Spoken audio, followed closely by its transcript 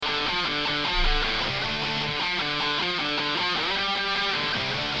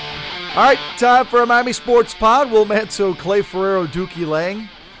All right, time for a Miami Sports Pod. Will Manso, Clay Ferrero, Dookie Lang.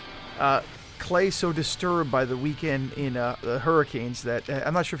 Clay so disturbed by the weekend in the Hurricanes that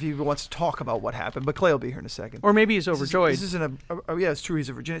I'm not sure if he even wants to talk about what happened, but Clay will be here in a second. Or maybe he's overjoyed. This isn't yeah, it's true. He's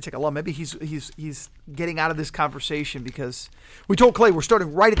a Virginia Tech alum. Maybe he's getting out of this conversation because we told Clay we're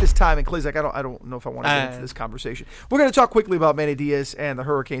starting right at this time, and Clay's like, I don't know if I want to get into this conversation. We're going to talk quickly about Manny Diaz and the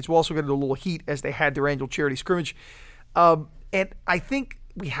Hurricanes. We'll also get into a little heat as they had their annual charity scrimmage, and I think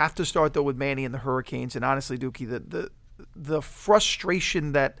we have to start though with Manny and the Hurricanes, and honestly, Dookie, the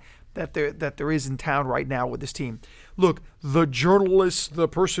frustration that there is in town right now with this team. Look, the journalist, the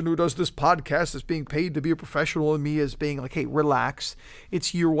person who does this podcast is being paid to be a professional, and me as being like, hey, relax.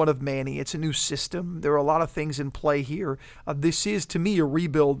 It's year one of Manny. It's a new system. There are a lot of things in play here. This is, to me, a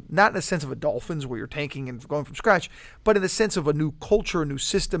rebuild, not in the sense of a Dolphins where you're tanking and going from scratch, but in the sense of a new culture, a new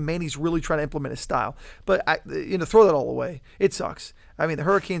system. Manny's really trying to implement his style. But, throw that all away. It sucks. I mean, the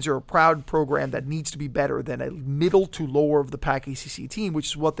Hurricanes are a proud program that needs to be better than a middle to lower of the pack ACC team, which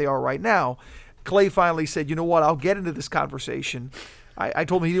is what they are right now. Clay finally said, you know what, I'll get into this conversation. I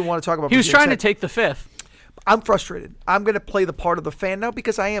told him he didn't want to talk about He was trying to take the fifth. I'm frustrated. I'm going to play the part of the fan now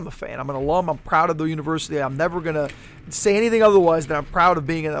because I am a fan. I'm an alum. I'm proud of the university. I'm never going to say anything otherwise than I'm proud of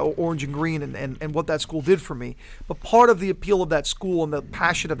being an orange and green and what that school did for me. But part of the appeal of that school and the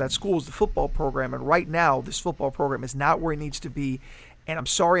passion of that school is the football program. And right now, this football program is not where it needs to be. And I'm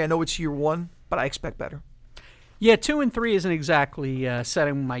sorry, I know it's year one, but I expect better. Yeah, 2-3 isn't exactly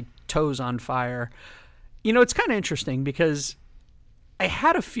setting my toes on fire. You know, it's kind of interesting because I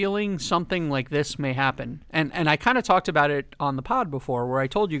had a feeling something like this may happen. And I kind of talked about it on the pod before where I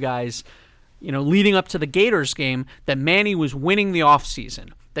told you guys, leading up to the Gators game, that Manny was winning the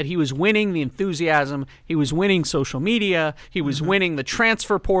offseason, that he was winning the enthusiasm, he was winning social media, he was winning the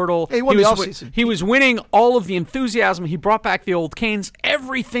transfer portal. He won the offseason. He was winning all of the enthusiasm. He brought back the old Canes.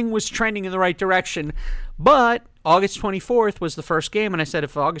 Everything was trending in the right direction. But August 24th was the first game, and I said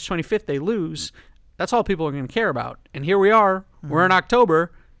if August 25th they lose, that's all people are going to care about. And here we are. We're in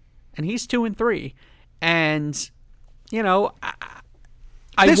October, and he's 2-3. And,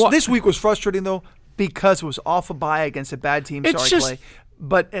 this week was frustrating, though, because it was off a bye against a bad team. Clay.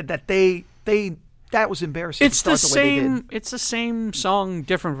 But that was embarrassing. It's the same. It's the same song,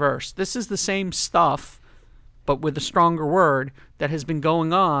 different verse. This is the same stuff, but with a stronger word that has been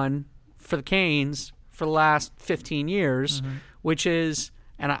going on for the Canes for the last 15 years, which is,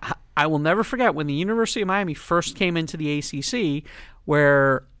 and I will never forget when the University of Miami first came into the ACC,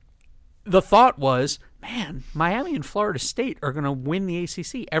 where the thought was, man, Miami and Florida State are going to win the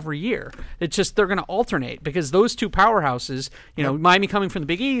ACC every year. It's just they're going to alternate because those two powerhouses, Miami coming from the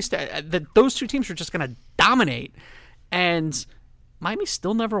Big East, those two teams are just going to dominate. And Miami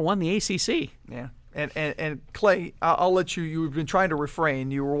still never won the ACC. Yeah. And Clay, I'll let you. You've been trying to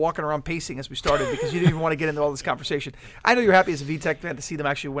refrain. You were walking around pacing as we started because you didn't even want to get into all this conversation. I know you're happy as a VTech fan to see them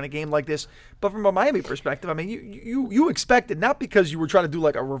actually win a game like this, but from a Miami perspective, I mean, you expected, not because you were trying to do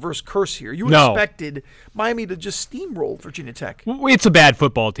like a reverse curse here. You expected Miami to just steamroll Virginia Tech. It's a bad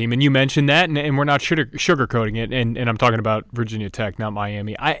football team, and you mentioned that, and we're not sugarcoating it. And I'm talking about Virginia Tech, not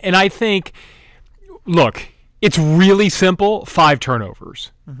Miami. I think, look. It's really simple, 5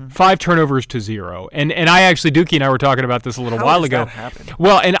 turnovers. 5 turnovers to 0. And I actually, Dookie and I were talking about this a little while ago. How does that happen?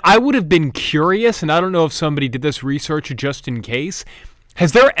 Well, and I would have been curious, and I don't know if somebody did this research just in case.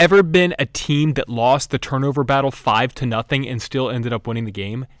 Has there ever been a team that lost the turnover battle 5-0 and still ended up winning the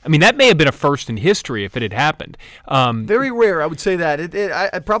game? I mean, that may have been a first in history if it had happened. Very rare, I would say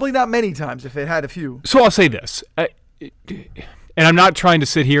that. Probably not many times if it had a few. So I'll say this. And I'm not trying to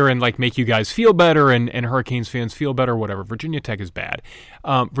sit here and make you guys feel better and Hurricanes fans feel better, whatever. Virginia Tech is bad.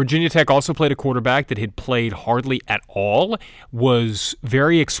 Virginia Tech also played a quarterback that had played hardly at all, was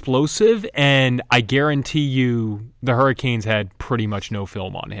very explosive, and I guarantee you the Hurricanes had pretty much no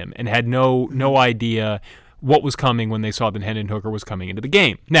film on him and had no idea what was coming when they saw that Hendon Hooker was coming into the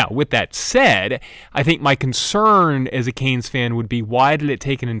game. Now, with that said, I think my concern as a Canes fan would be, why did it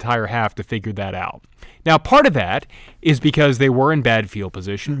take an entire half to figure that out? Now, part of that is because they were in bad field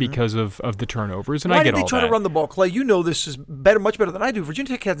position because of the turnovers, and I get all that. Why did they try to run the ball, Clay? You know this is much better than I do. Virginia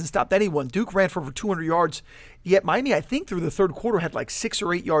Tech hasn't stopped anyone. Duke ran for over 200 yards, yet Miami, I think, through the third quarter had like 6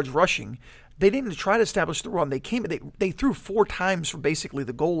 or 8 yards rushing. They didn't try to establish the run. They threw 4 times from basically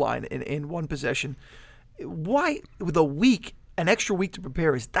the goal line in one possession. Why, with an extra week to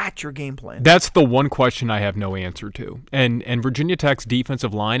prepare, is that your game plan? That's the one question I have no answer to. And Virginia Tech's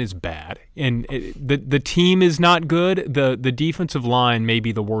defensive line is bad. And the team is not good. The defensive line may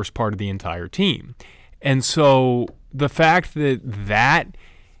be the worst part of the entire team. And so the fact that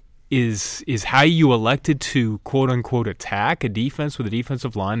is how you elected to quote-unquote attack a defense with a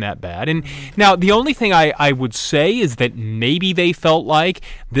defensive line that bad. And now the only thing I would say is that maybe they felt like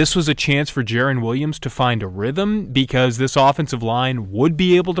this was a chance for Jarren Williams to find a rhythm because this offensive line would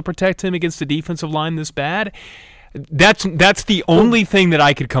be able to protect him against a defensive line this bad. That's the only thing that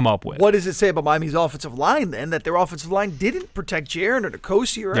I could come up with. What does it say about Miami's offensive line then, that their offensive line didn't protect Jarren or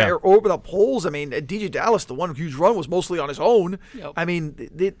N'Kosi or open up holes? I mean, DJ Dallas, the one huge run was mostly on his own. Yep. I mean,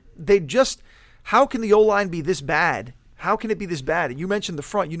 they just – how can the O-line be this bad? How can it be this bad? And you mentioned the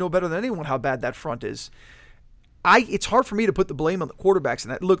front. You know better than anyone how bad that front is. It's hard for me to put the blame on the quarterbacks.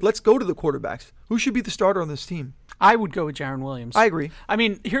 And look, let's go to the quarterbacks. Who should be the starter on this team? I would go with Jarren Williams. I agree. I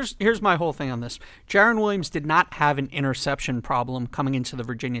mean, here's my whole thing on this. Jarren Williams did not have an interception problem coming into the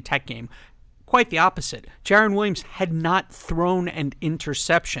Virginia Tech game. Quite the opposite. Jarren Williams had not thrown an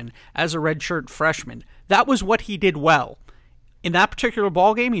interception as a redshirt freshman. That was what he did well. In that particular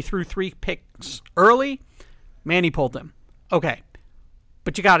ball game, he threw 3 picks early. Manny pulled them. Okay,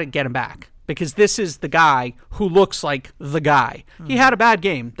 but you got to get him back. Because this is the guy who looks like the guy. He had a bad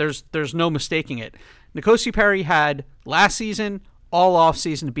game. There's no mistaking it. N'Kosi Perry had last season, all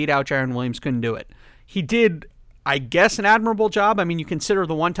offseason to beat out Jarren Williams. Couldn't do it. He did, I guess, an admirable job. I mean, you consider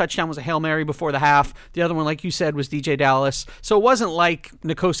the one touchdown was a Hail Mary before the half. The other one, like you said, was DJ Dallas. So it wasn't like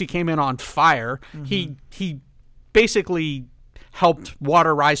N'Kosi came in on fire. Mm-hmm. He basically helped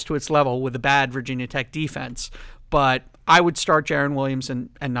water rise to its level with a bad Virginia Tech defense. But I would start Jarren Williams and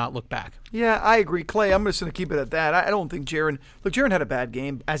not look back. Yeah, I agree. Clay, I'm just going to keep it at that. I don't think Jarren had a bad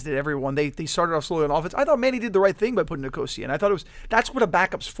game, as did everyone. They started off slowly on offense. I thought Manny did the right thing by putting N'Kosi in. I thought that's what a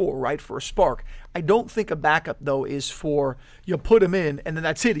backup's for, right? For a spark. I don't think a backup, though, is for you put him in and then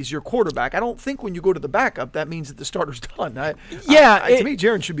that's it. He's your quarterback. I don't think when you go to the backup, that means that the starter's done. To me,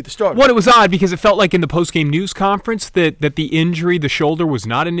 Jarren should be the starter. Well, it was odd because it felt like in the postgame news conference that the injury, the shoulder, was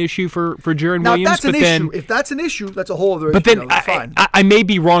not an issue for Jarren Williams. That's an issue. If that's an issue, that's a whole other issue. But then I may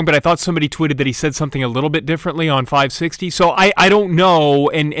be wrong, but I thought somebody tweeted that he said something a little bit differently on 560. So I don't know,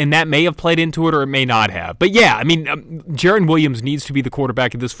 and that may have played into it or it may not have. But yeah, I mean, Jarren Williams needs to be the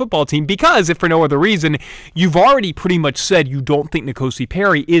quarterback of this football team because, if for no other reason, you've already pretty much said you don't think N'Kosi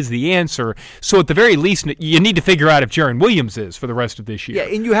Perry is the answer. So at the very least, you need to figure out if Jarren Williams is for the rest of this year.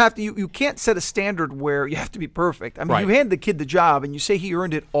 Yeah, and you have to. You can't set a standard where you have to be perfect. I mean, You hand the kid the job, and you say he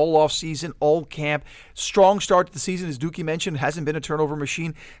earned it all off season, all camp. Strong start to the season, as Dookie mentioned, hasn't been a turnover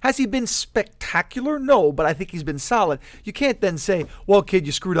machine. Has he been spectacular? No, but I think he's been solid. You can't then say, well, kid,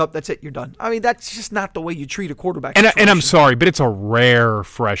 you screwed up. That's it. You're done. I mean, that's just not the way you treat a quarterback. And I'm sorry, but it's a rare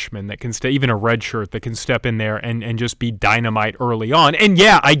freshman that can stay, even a redshirt that can step in there and just be dynamite early on. And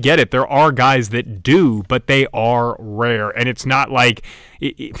yeah, I get it. There are guys that do, but they are rare. And it's not like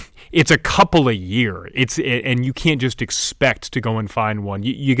it's a couple a year. And you can't just expect to go and find one.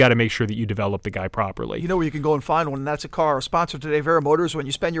 You got to make sure that you develop the guy properly. You know where you can go and find one, and that's a car. Our sponsor today, Vera Motors. When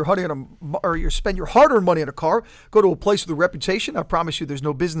you spend your hard-earned money on a car, go to a place with a reputation. I promise you, there's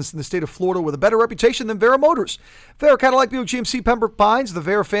no business in the state of Florida with a better reputation than Vera Motors. Vera Cadillac Buick GMC Pembroke Pines. The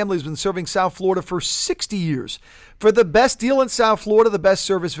Vera family has been serving South Florida for 60 years. For the best deal in South Florida, the best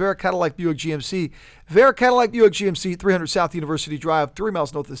service, Vera Cadillac Buick GMC. Vera Cadillac Buick GMC, 300 South University Drive, 3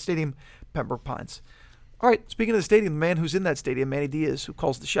 miles north of the stadium, Pembroke Pines. All right, speaking of the stadium, the man who's in that stadium, Manny Diaz, who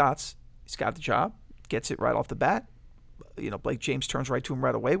calls the shots, he's got the job, gets it right off the bat. Blake James turns right to him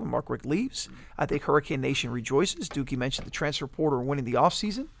right away when Mark Richt leaves. I think Hurricane Nation rejoices. Dookie mentioned the transfer portal winning the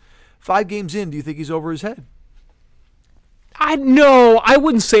offseason. 5 games in, do you think he's over his head? I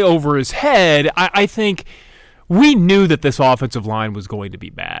wouldn't say over his head. I think we knew that this offensive line was going to be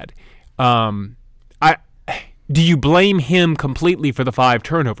bad. Do you blame him completely for the 5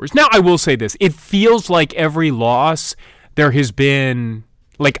 turnovers? Now, I will say this. It feels like every loss there has been,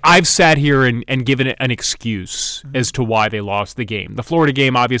 like, I've sat here and given it an excuse as to why they lost the game. The Florida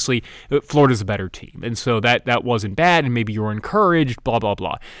game, obviously, Florida's a better team, and so that wasn't bad, and maybe you were encouraged, blah, blah,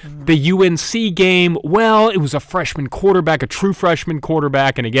 blah. The UNC game, well, it was a freshman quarterback, a true freshman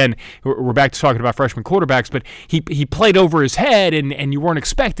quarterback, and again, we're back to talking about freshman quarterbacks, but he played over his head, and you weren't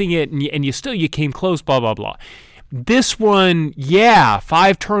expecting it, and you came close, blah, blah, blah. This one,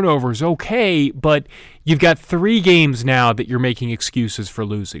 5 turnovers, okay, but you've got 3 games now that you're making excuses for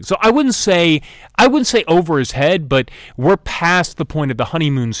losing. So I wouldn't say over his head, but we're past the point of the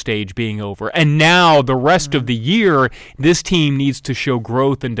honeymoon stage being over. And now the rest of the year, this team needs to show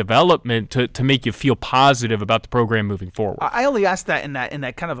growth and development to make you feel positive about the program moving forward. I only asked that in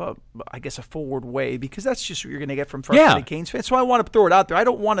that kind of a forward way, because that's just what you're going to get from frustrated Canes fans. So I want to throw it out there. I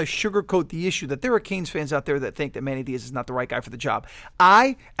don't want to sugarcoat the issue that there are Canes fans out there that think that Manny Diaz is not the right guy for the job.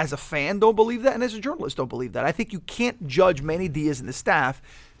 I, as a fan, don't believe that, and as a journalist, don't believe that. I think you can't judge Manny Diaz and the staff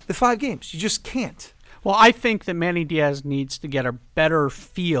the 5 games. You just can't. Well, I think that Manny Diaz needs to get a better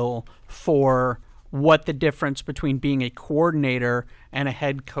feel for what the difference between being a coordinator and a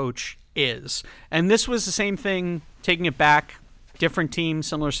head coach is. And this was the same thing, taking it back, different team,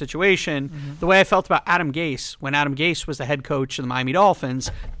 similar situation. The way I felt about Adam Gase, when Adam Gase was the head coach of the Miami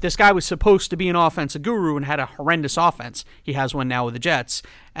Dolphins, this guy was supposed to be an offensive guru and had a horrendous offense. He has one now with the Jets.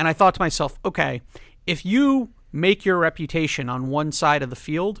 And I thought to myself, okay, if you make your reputation on one side of the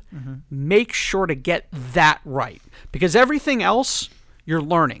field, make sure to get that right. Because everything else, you're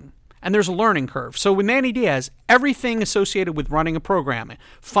learning. And there's a learning curve. So with Manny Diaz, everything associated with running a program,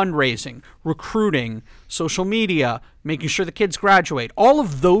 fundraising, recruiting, social media, making sure the kids graduate, all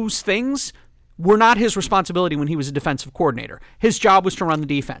of those things were not his responsibility when he was a defensive coordinator. His job was to run the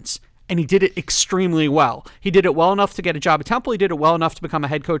defense. And he did it extremely well. He did it well enough to get a job at Temple. He did it well enough to become a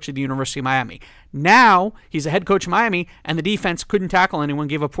head coach at the University of Miami. Now, he's a head coach of Miami, and the defense couldn't tackle anyone,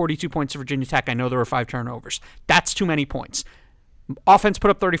 gave up 42 points to Virginia Tech. I know there were 5 turnovers. That's too many points. Offense put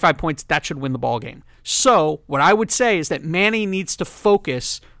up 35 points. That should win the ball game. So what I would say is that Manny needs to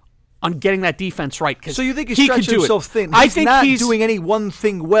focus on getting that defense right. So you think he's stretching himself thin? I think he's not doing any one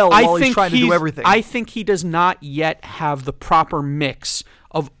thing well while he's trying to do everything. I think he does not yet have the proper mix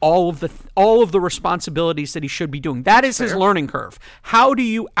of all of the responsibilities that he should be doing. That is his learning curve. How do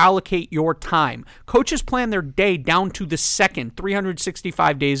you allocate your time? Coaches plan their day down to the second,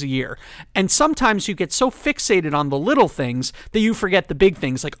 365 days a year. And sometimes you get so fixated on the little things that you forget the big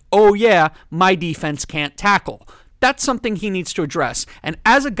things, like, oh yeah, my defense can't tackle. That's something he needs to address. And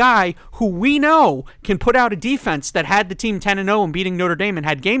as a guy who we know can put out a defense that had the team 10-0 and beating Notre Dame and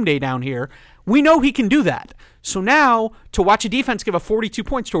had game day down here, we know he can do that. So now, to watch a defense give up 42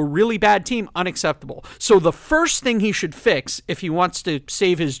 points to a really bad team, unacceptable. So the first thing he should fix, if he wants to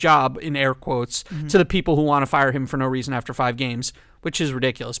save his job, in air quotes, to the people who want to fire him for no reason after 5 games, which is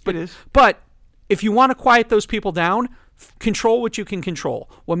ridiculous. But, it is. But if you want to quiet those people down, control what you can control.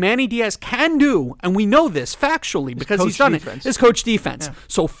 What Manny Diaz can do, and we know this factually because he's done it, is coach defense. Yeah.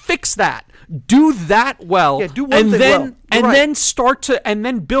 So fix that. Do that well. Yeah, do one thing well. Then start to, and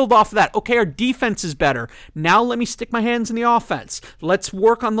then build off of that. Okay, our defense is better. Now let me stick my hands in the offense. Let's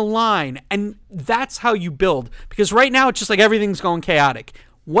work on the line. And that's how you build. Because right now it's just like everything's going chaotic.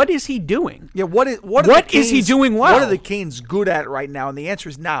 What is he doing? Yeah, what is he doing well? What are the Canes good at right now? And the answer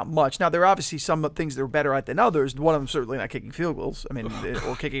is not much. Now, there are obviously some things they're better at than others. One of them certainly not kicking field goals. I mean,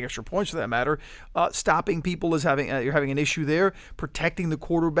 or kicking extra points for that matter. Stopping people is you're having an issue there. Protecting the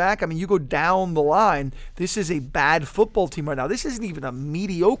quarterback. I mean, you go down the line. This is a bad football team right now. This isn't even a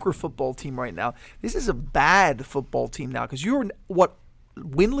mediocre football team right now. This is a bad football team now because you're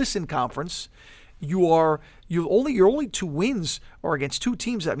winless in conference. Your only 2 wins are against 2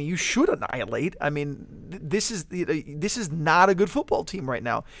 teams. I mean, you should annihilate. I mean, this is not a good football team right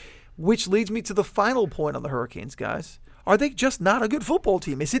now, which leads me to the final point on the Hurricanes, guys. Are they just not a good football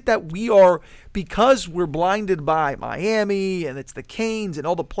team? Is it that we are, because we're blinded by Miami and it's the Canes and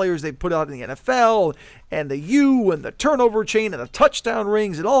all the players they put out in the NFL and the U and the turnover chain and the touchdown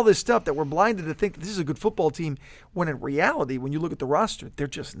rings and all this stuff that we're blinded to think that this is a good football team when in reality, when you look at the roster, they're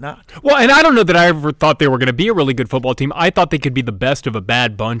just not. Well, and I don't know that I ever thought they were going to be a really good football team. I thought they could be the best of a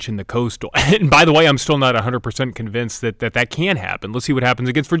bad bunch in the Coastal. And by the way, I'm still not 100% convinced that can happen. Let's see what happens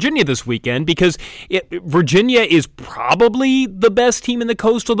against Virginia this weekend because Virginia is probably the best team in the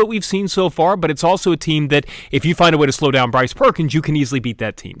Coastal that we've seen so far, but it's also a team that if you find a way to slow down Bryce Perkins, you can easily beat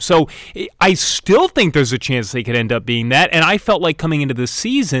that team. So I still think there's a chance they could end up being that, and I felt like coming into the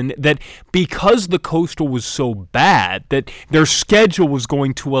season that because the Coastal was so bad, that their schedule was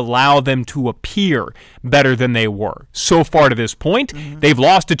going to allow them to appear better than they were. So far to this point, they've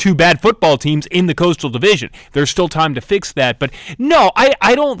lost to 2 bad football teams in the Coastal Division. There's still time to fix that, but no,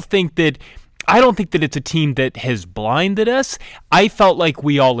 I don't think that it's a team that has blinded us. I felt like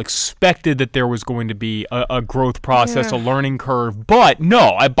we all expected that there was going to be a growth process, a learning curve. But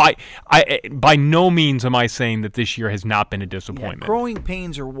no, by no means am I saying that this year has not been a disappointment. Yeah, growing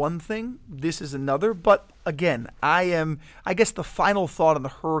pains are one thing. This is another. But again, I guess the final thought on the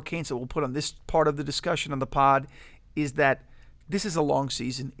Hurricanes that we'll put on this part of the discussion on the pod is that this is a long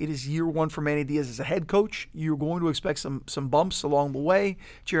season. It is year 1 for Manny Diaz as a head coach. You're going to expect some bumps along the way.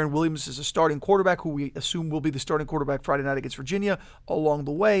 Jaron Williams is a starting quarterback who we assume will be the starting quarterback Friday night against Virginia along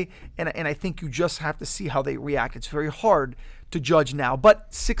the way. And I think you just have to see how they react. It's very hard to judge now.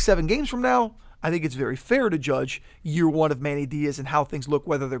 But 6-7 games from now, I think it's very fair to judge year 1 of Manny Diaz and how things look,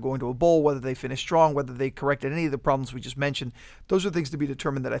 whether they're going to a bowl, whether they finish strong, whether they corrected any of the problems we just mentioned. Those are things to be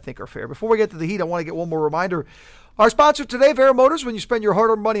determined that I think are fair. Before we get to the Heat, I want to get one more reminder Our sponsor today, Vera Motors. When you spend your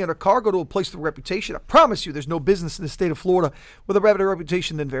hard-earned money on a car, go to a place with a reputation. I promise you there's no business in the state of Florida with a better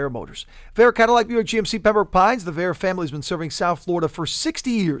reputation than Vera Motors. Vera Cadillac Buick GMC Pembroke Pines. The Vera family has been serving South Florida for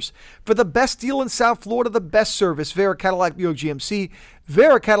 60 years. For the best deal in South Florida, the best service, Vera Cadillac Buick GMC.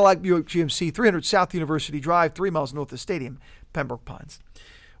 Vera Cadillac Buick GMC, 300 South University Drive, 3 miles north of the stadium, Pembroke Pines.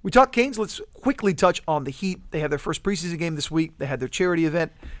 We talked Canes. Let's quickly touch on the Heat. They had their first preseason game this week. They had their charity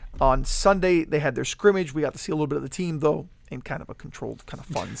event. On Sunday, they had their scrimmage. We got to see a little bit of the team, though, in kind of a controlled, kind of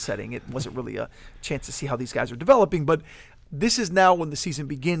fun setting. It wasn't really a chance to see how these guys are developing, but this is now when the season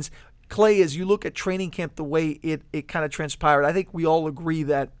begins. Clay, as you look at training camp, the way it kind of transpired, I think we all agree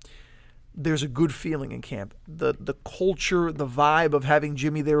that there's a good feeling in camp. The culture, the vibe of having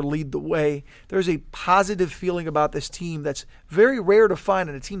Jimmy there lead the way. There's a positive feeling about this team that's very rare to find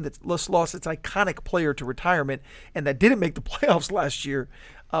in a team that's lost its iconic player to retirement and that didn't make the playoffs last year.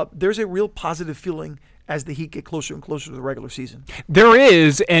 There's a real positive feeling as the Heat get closer and closer to the regular season. There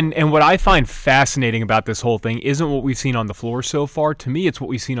is, and what I find fascinating about this whole thing isn't what we've seen on the floor so far. To me, it's what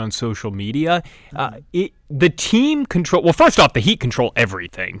we've seen on social media. The team control, well, first off, the Heat control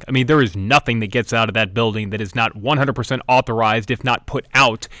everything. I mean, there is nothing that gets out of that building that is not 100% authorized, if not put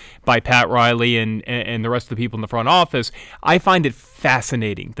out by Pat Riley and the rest of the people in the front office. I find it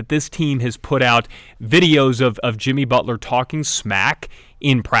fascinating that this team has put out videos of Jimmy Butler talking smack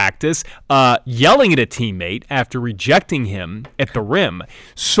in practice, yelling at a teammate after rejecting him at the rim.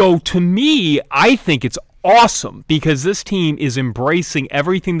 So to me, I think it's awesome because this team is embracing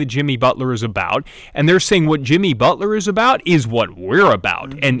everything that Jimmy Butler is about, and they're saying what Jimmy Butler is about is what we're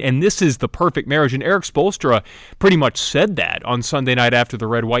about, and this is the perfect marriage. And Erik Spoelstra pretty much said that on Sunday night after the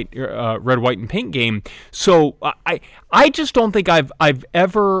red, white, and pink game. So I just don't think I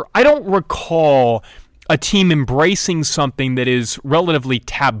don't recall a team embracing something that is relatively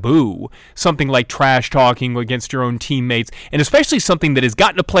taboo, something like trash talking against your own teammates, and especially something that has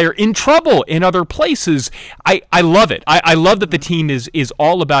gotten a player in trouble in other places. I love it. I love that the team is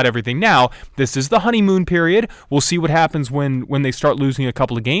all about everything. Now, this is the honeymoon period. We'll see what happens when they start losing a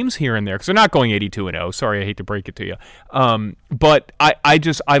couple of games here and there, because they're not going 82-0. Sorry, I hate to break it to you. But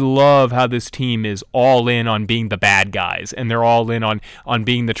I love how this team is all in on being the bad guys, and they're all in on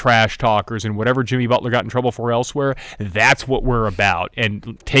being the trash talkers, and whatever Jimmy Butler got in trouble for elsewhere, that's what we're about,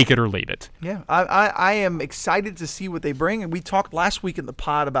 and take it or leave it. Yeah, I am excited to see what they bring, and we talked last week in the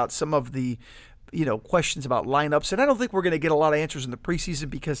pod about some of the questions about lineups, and I don't think we're going to get a lot of answers in the preseason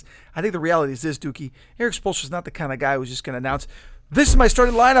because I think the reality is this, Dookie. Erik Spoelstra is not the kind of guy who's just going to announce, this is my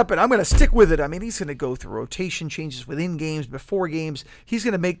starting lineup, and I'm going to stick with it. I mean, he's going to go through rotation changes within games, before games. He's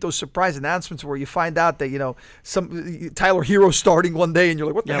going to make those surprise announcements where you find out that, some Tyler Hero starting one day, and you're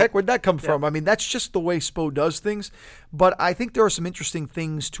like, what the heck, where'd that come from? I mean, that's just the way Spo does things. But I think there are some interesting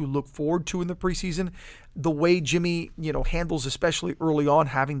things to look forward to in the preseason. The way Jimmy, handles, especially early on,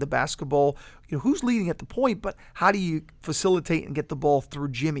 having the basketball. Who's leading at the point, but how do you facilitate and get the ball through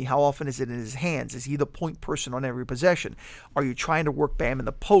Jimmy? How often is it in his hands? Is he the point person on every possession? Are you trying to work Bam in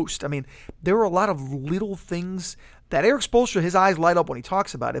the post? I mean, there are a lot of little things that Erik Spoelstra, his eyes light up when he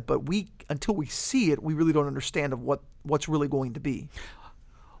talks about it, but until we see it, we really don't understand of what's really going to be.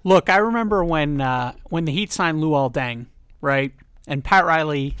 Look, I remember when the Heat signed Luol Deng, right? And Pat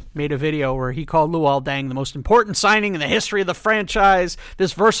Riley made a video where he called Luol Deng the most important signing in the history of the franchise.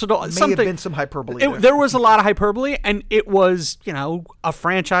 This versatile, may have been some hyperbole. There was a lot of hyperbole, and it was, a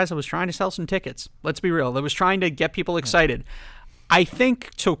franchise that was trying to sell some tickets. Let's be real. That was trying to get people excited. I think,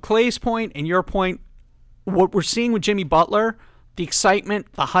 to Clay's point and your point, what we're seeing with Jimmy Butler, the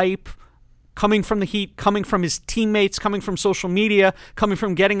excitement, the hype, coming from the Heat, coming from his teammates, coming from social media, coming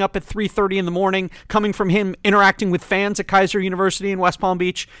from getting up at 3:30 in the morning, coming from him interacting with fans at Kaiser University in West Palm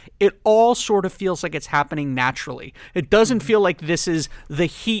Beach, it all sort of feels like it's happening naturally. It doesn't feel like this is the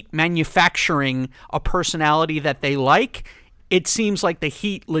Heat manufacturing a personality that they like. It seems like the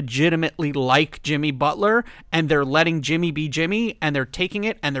Heat legitimately like Jimmy Butler, and they're letting Jimmy be Jimmy, and they're taking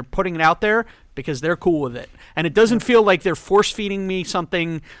it and they're putting it out there because they're cool with it. And it doesn't feel like they're force-feeding me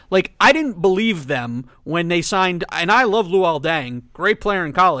something. Like, I didn't believe them when they signed, and I love Luol Deng, great player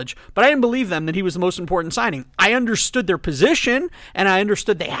in college, but I didn't believe them that he was the most important signing. I understood their position, and I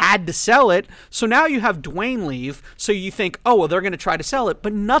understood they had to sell it. So now you have Dwayne leave, so you think, oh, well, they're going to try to sell it.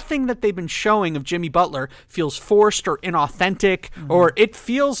 But nothing that they've been showing of Jimmy Butler feels forced or inauthentic, or it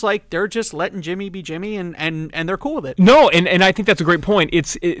feels like they're just letting Jimmy be Jimmy, and they're cool with it. No, and I think that's a great point.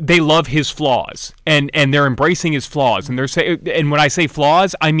 They love his flaws. And they're embracing his flaws, and and when I say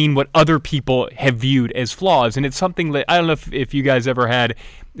flaws, I mean what other people have viewed as flaws, and it's something that I don't know if you guys ever had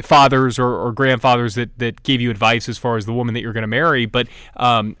fathers or grandfathers that gave you advice as far as the woman that you're going to marry. But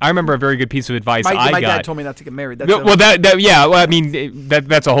I remember a very good piece of advice I got. My dad told me not to get married. That's I mean,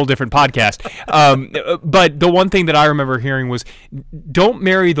 that's a whole different podcast. But the one thing that I remember hearing was, don't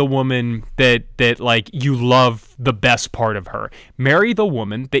marry the woman that like you love the best part of her. Marry the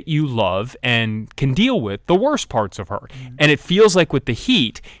woman that you love and can deal with the worst parts of her. Mm-hmm. And it feels like with the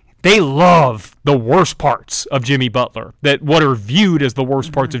Heat, they love the worst parts of Jimmy Butler, that what are viewed as the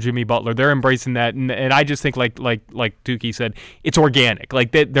worst parts of Jimmy Butler. They're embracing that, and I just think like Tukey said, it's organic.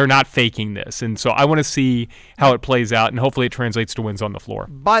 Like they're not faking this, and so I want to see how it plays out, and hopefully it translates to wins on the floor.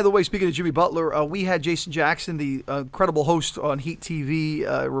 By the way, speaking of Jimmy Butler, we had Jason Jackson, the incredible host on Heat TV,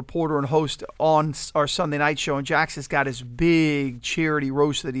 reporter and host on our Sunday night show, and Jackson's got his big charity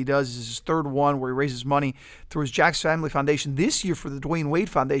roast that he does. This is his third one where he raises money through his Jackson Family Foundation this year for the Dwayne Wade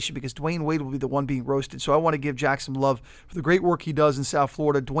Foundation, because Dwayne Wade will be the one being roasted. So I want to give Jack some love for the great work he does in South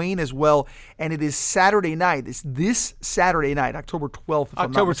Florida. Dwayne as well. And it is Saturday night. It's this Saturday night, October 12th.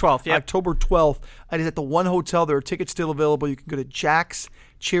 October 12th, yeah. October 12th. It is at the One Hotel. There are tickets still available. You can go to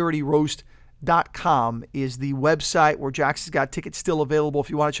jackscharityroast.com is the website where Jax has got tickets still available if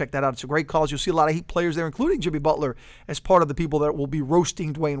you want to check that out. It's a great cause. You'll see a lot of Heat players there, including Jimmy Butler, as part of the people that will be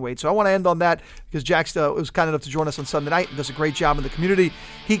roasting Dwayne Wade. So I want to end on that because Jax was kind enough to join us on Sunday night and does a great job in the community.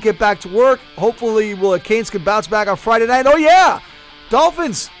 Heat get back to work. Hopefully Canes can bounce back on Friday night. Oh, yeah!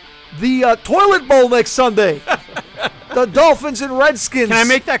 Dolphins, the toilet bowl next Sunday. The Dolphins and Redskins. Can I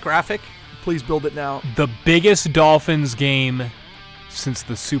make that graphic? Please build it now. The biggest Dolphins game since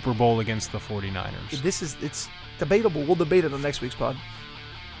the Super Bowl against the 49ers. It's debatable. We'll debate it on next week's pod.